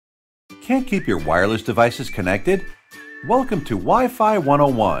Can't keep your wireless devices connected? Welcome to Wi-Fi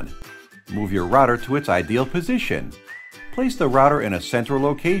 101. Move your router to its ideal position. Place the router in a central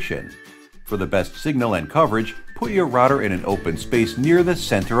location. For the best signal and coverage, put your router in an open space near the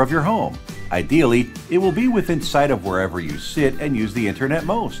center of your home. Ideally, it will be within sight of wherever you sit and use the internet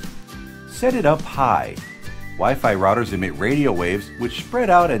most. Set it up high. Wi-Fi routers emit radio waves which spread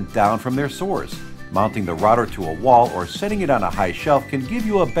out and down from their source. Mounting the router to a wall or setting it on a high shelf can give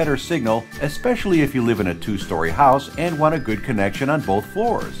you a better signal, especially if you live in a two-story house and want a good connection on both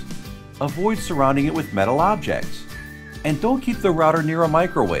floors. Avoid surrounding it with metal objects. And don't keep the router near a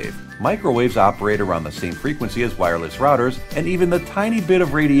microwave. Microwaves operate around the same frequency as wireless routers, and even the tiny bit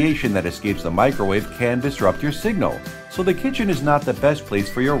of radiation that escapes the microwave can disrupt your signal, so the kitchen is not the best place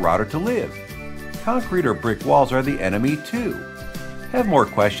for your router to live. Concrete or brick walls are the enemy too. Have more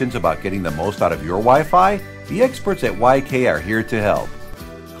questions about getting the most out of your Wi-Fi? The experts at YK are here to help.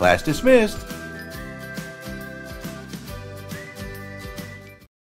 Class dismissed!